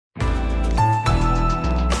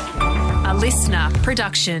listener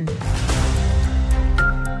production.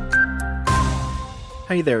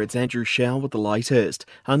 Hey there, it's Andrew Shao with the latest.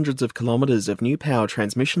 Hundreds of kilometres of new power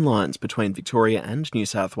transmission lines between Victoria and New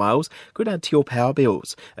South Wales could add to your power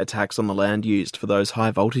bills. A tax on the land used for those high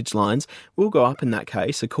voltage lines will go up in that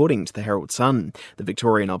case, according to the Herald Sun. The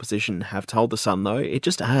Victorian opposition have told the Sun, though, it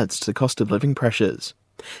just adds to the cost of living pressures.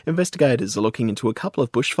 Investigators are looking into a couple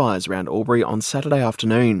of bushfires around Albury on Saturday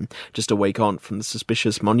afternoon. Just a week on from the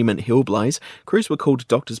suspicious Monument Hill blaze, crews were called to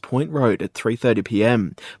Doctors Point Road at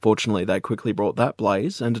 3:30pm. Fortunately, they quickly brought that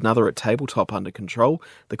blaze and another at Tabletop under control.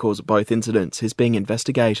 The cause of both incidents is being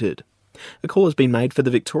investigated. A call has been made for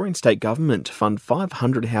the Victorian State Government to fund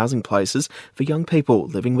 500 housing places for young people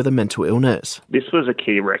living with a mental illness. This was a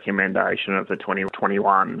key recommendation of the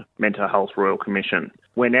 2021 Mental Health Royal Commission.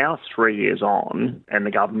 We're now 3 years on and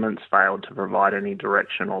the government's failed to provide any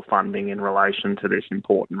direction or funding in relation to this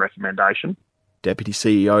important recommendation. Deputy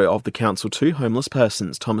CEO of the Council to Homeless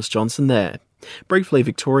Persons, Thomas Johnson there. Briefly,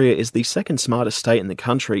 Victoria is the second smartest state in the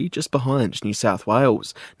country, just behind New South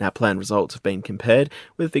Wales. NAPLAN results have been compared,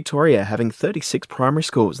 with Victoria having 36 primary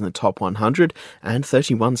schools in the top 100 and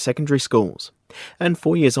 31 secondary schools. And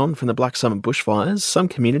 4 years on from the Black Summer bushfires, some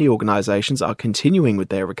community organisations are continuing with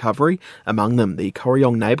their recovery, among them the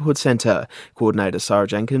Corryong Neighbourhood Centre. Coordinator Sarah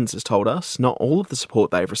Jenkins has told us not all of the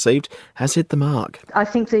support they've received has hit the mark. I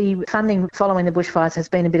think the funding following the bushfires has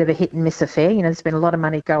been a bit of a hit and miss affair. There's been a lot of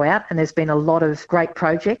money go out and there's been a lot of great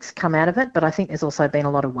projects come out of it, but I think there's also been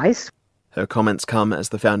a lot of waste. Her comments come as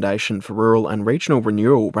the Foundation for Rural and Regional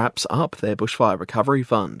Renewal wraps up their bushfire recovery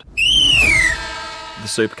fund. The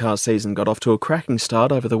supercar season got off to a cracking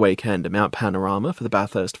start over the weekend at Mount Panorama for the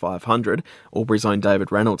Bathurst 500. Albury's own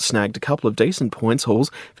David Reynolds snagged a couple of decent points hauls,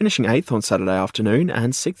 finishing 8th on Saturday afternoon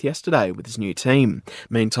and 6th yesterday with his new team.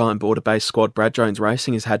 Meantime, border-based squad Brad Jones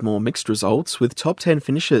Racing has had more mixed results, with top 10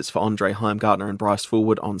 finishes for Andre Heimgartner and Bryce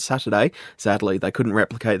Fullwood on Saturday. Sadly, they couldn't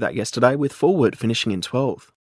replicate that yesterday, with Fullwood finishing in 12th.